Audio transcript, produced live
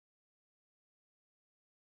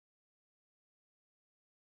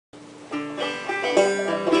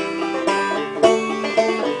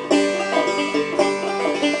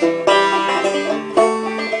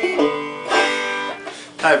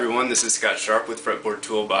everyone, this is Scott Sharp with Fretboard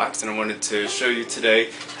Toolbox, and I wanted to show you today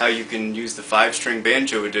how you can use the 5-string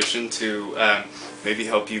banjo edition to maybe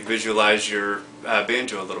help you visualize your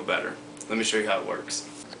banjo a little better. Let me show you how it works.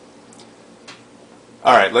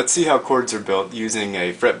 Alright, let's see how chords are built using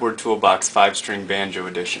a Fretboard Toolbox 5-string banjo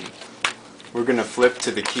edition. We're going to flip to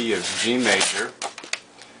the key of G major,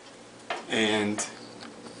 and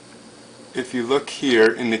if you look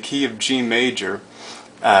here in the key of G major,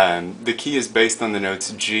 the key is based on the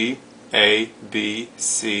notes G, A, B,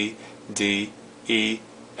 C, D, E,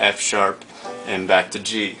 F sharp, and back to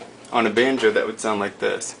G. On a banjo that would sound like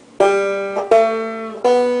this.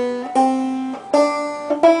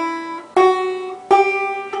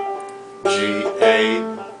 G, A,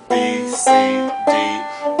 B, C, D,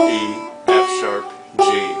 E, F sharp,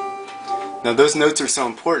 G. Now those notes are so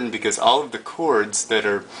important because all of the chords that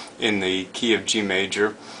are in the key of G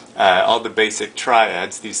major, all the basic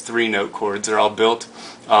triads, these 3-note chords, are all built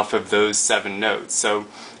off of those 7 notes. So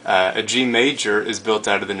a G major is built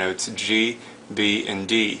out of the notes G, B, and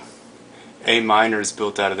D. A minor is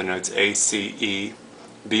built out of the notes A, C, E,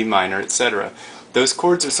 B minor, etc. Those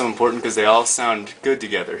chords are so important because they all sound good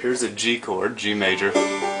together. Here's a G chord, G major,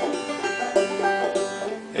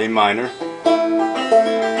 A minor,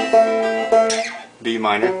 B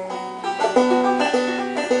minor,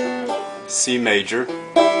 C major,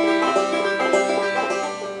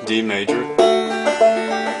 D major,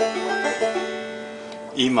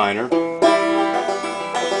 E minor,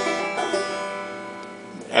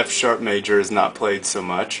 F sharp major is not played so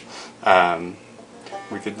much.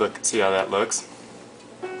 We could look and see how that looks.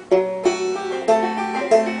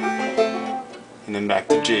 And then back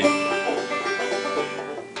to G.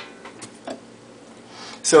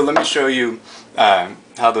 So let me show you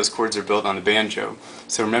how those chords are built on the banjo.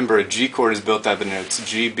 So remember, a G chord is built out of the notes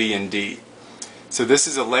G, B, and D. So this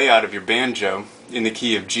is a layout of your banjo in the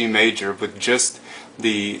key of G major with just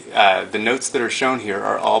the notes that are shown here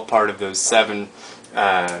are all part of those 7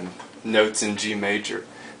 notes in G major.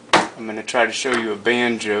 I'm going to try to show you a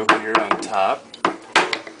banjo here on top.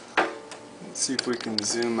 Let's see if we can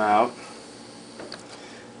zoom out.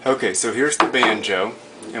 Okay, so here's the banjo,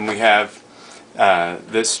 and we have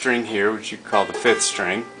this string here, which you call the 5th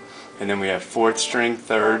string, and then we have 4th string,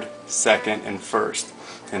 3rd, 2nd, and 1st.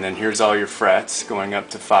 And then here's all your frets going up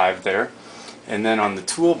to 5 there. And then on the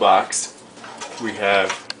toolbox we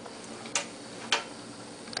have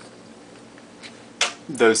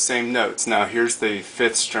those same notes. Now here's the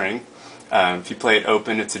 5th string. If you play it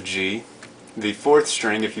open, it's a G. The 4th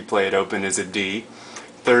string, if you play it open, is a D.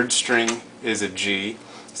 3rd string is a G.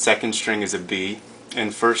 2nd string is a B.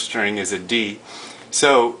 And 1st string is a D.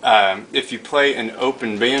 So if you play an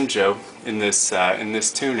open banjo in this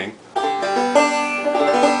tuning,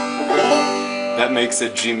 that makes a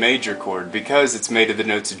G major chord because it's made of the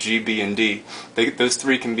notes G, B, and D. Those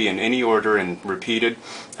 3 can be in any order and repeated.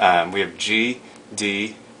 We have G,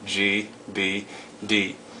 D, G, B,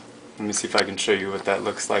 D. Let me see if I can show you what that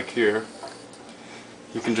looks like here.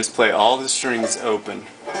 You can just play all the strings open,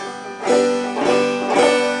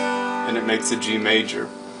 and it makes a G major.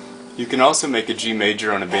 You can also make a G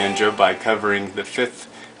major on a banjo by covering the 5th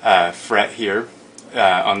fret here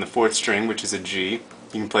on the 4th string, which is a G.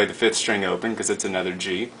 You can play the 5th string open because it's another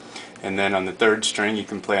G. And then on the 3rd string you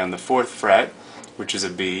can play on the 4th fret, which is a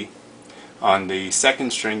B. On the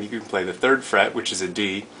 2nd string you can play the 3rd fret, which is a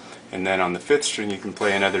D. And then on the 5th string you can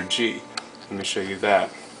play another G. Let me show you that.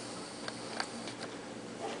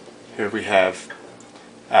 Here we have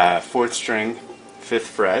 4th string, 5th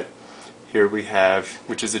fret. Here we have,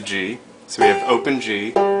 which is a G. So we have open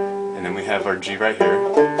G, and then we have our G right here.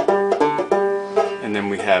 And then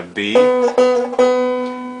we have B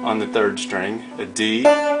on the 3rd string, a D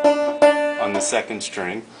on the 2nd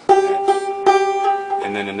string,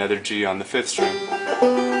 and then another G on the 5th string.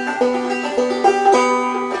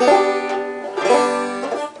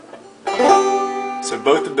 So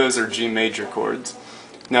both of those are G major chords.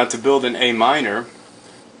 Now to build an A minor,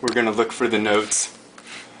 we're going to look for the notes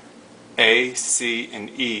A, C, and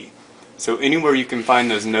E. So anywhere you can find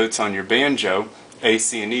those notes on your banjo, A,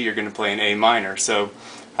 C, and E, you're going to play an A minor. So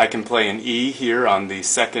I can play an E here on the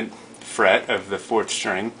 2nd fret of the 4th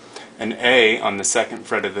string, an A on the 2nd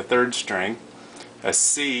fret of the 3rd string, a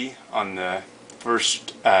C on the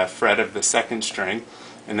 1st fret of the 2nd string,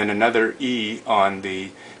 and then another E on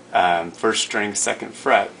the 1st string 2nd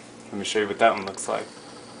fret. Let me show you what that one looks like.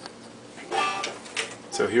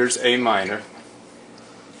 So here's A minor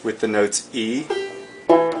with the notes E,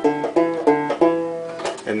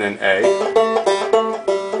 and then A,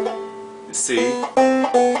 C,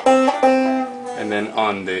 and then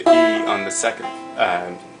on the E on the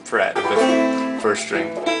 2nd fret of the 1st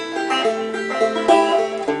string.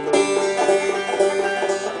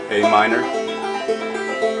 A minor,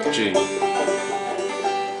 G.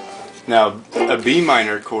 Now, a B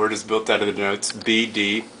minor chord is built out of the notes B,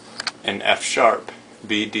 D, and F sharp.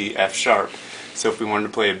 B, D, F sharp. So if we wanted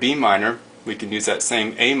to play a B minor, we can use that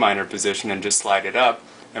same A minor position and just slide it up,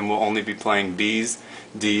 and we'll only be playing B's,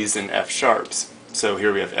 D's, and F sharps. So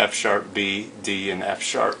here we have F sharp, B, D, and F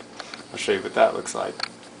sharp. I'll show you what that looks like.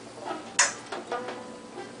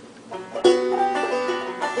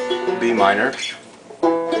 B minor,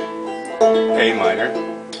 A minor,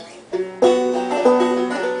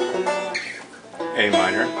 A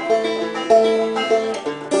minor,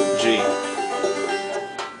 G.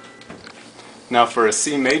 Now for a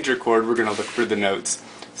C major chord, we're going to look for the notes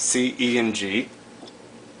C, E, and G.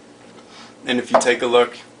 And if you take a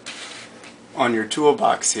look on your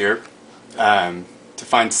toolbox here, to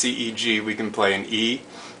find C, E, G, we can play an E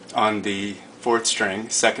on the 4th string,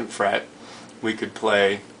 2nd fret. We could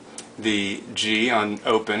play the G on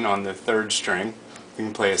open on the 3rd string. We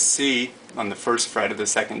can play a C on the 1st fret of the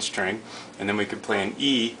 2nd string, and then we could play an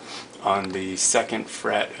E on the 2nd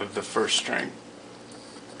fret of the 1st string.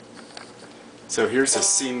 So here's a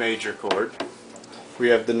C major chord. We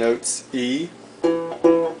have the notes E,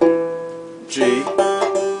 G,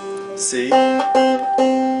 C,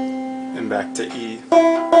 and back to E,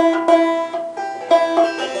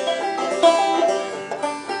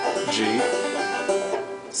 G,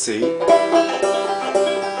 C,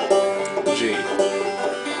 G.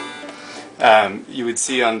 You would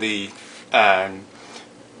see on the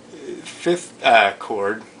 5th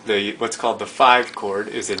chord, what's called the 5 chord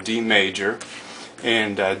is a D major,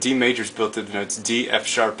 and D major is built into the notes D, F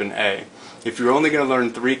sharp, and A. If you're only going to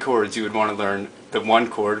learn 3 chords, you would want to learn the 1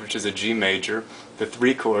 chord, which is a G major, the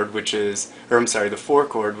 3 chord, which is, the 4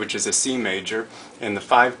 chord, which is a C major, and the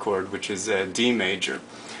 5 chord, which is a D major.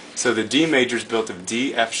 So the D major is built of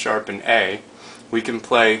D, F sharp, and A. We can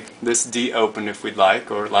play this D open if we'd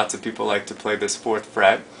like, or lots of people like to play this 4th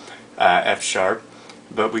fret, F sharp.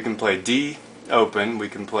 But we can play D open, we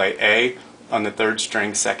can play A on the 3rd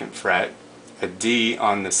string, 2nd fret, a D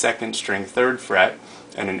on the 2nd string, 3rd fret,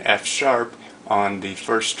 and an F sharp on the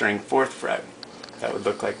 1st string, 4th fret. That would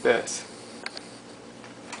look like this.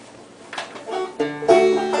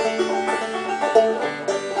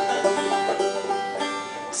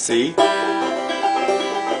 C,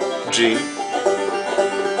 G,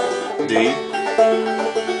 D,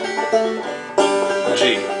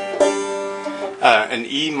 G. An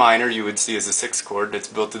E minor you would see as a 6th chord that's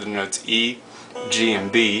built to the notes E, G,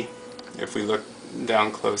 and B. If we look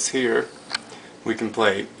down close here, we can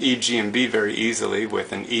play E, G, and B very easily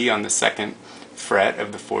with an E on the 2nd fret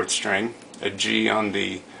of the 4th string, a G on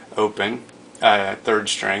the open 3rd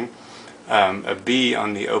string, a B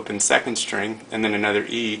on the open 2nd string, and then another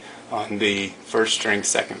E on the 1st string,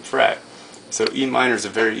 2nd fret. So E minor is a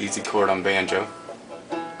very easy chord on banjo.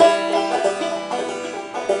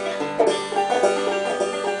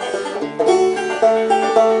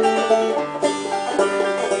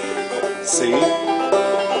 C,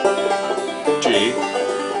 G,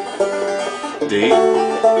 D,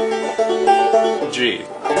 G.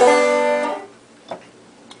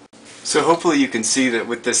 So hopefully you can see that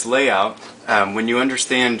with this layout, when you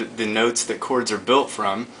understand the notes that chords are built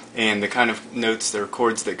from and the kind of notes or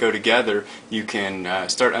chords that go together, you can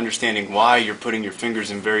start understanding why you're putting your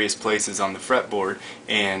fingers in various places on the fretboard,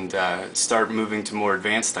 and start moving to more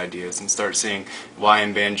advanced ideas and start seeing why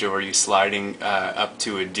in banjo are you sliding up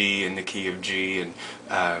to a D in the key of G, and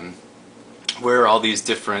where all these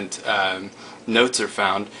different notes are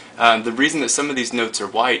found. The reason that some of these notes are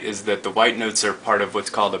white is that the white notes are part of what's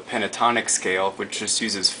called a pentatonic scale, which just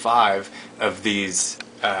uses 5 of these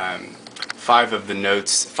 5 of the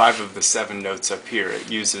notes, 5 of the 7 notes up here. It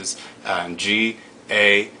uses G,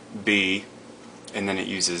 A, B, and then it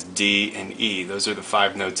uses D and E. Those are the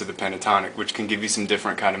 5 notes of the pentatonic, which can give you some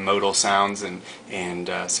different kind of modal sounds and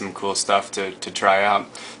some cool stuff to try out.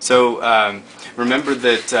 So remember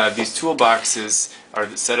that these toolboxes are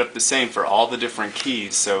set up the same for all the different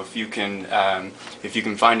keys. So if you can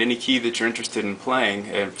find any key that you're interested in playing,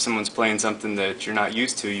 if someone's playing something that you're not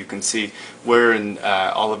used to, you can see where in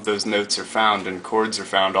all of those notes are found and chords are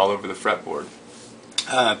found all over the fretboard.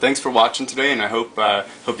 Thanks for watching today, and I hope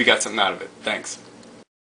you got something out of it. Thanks.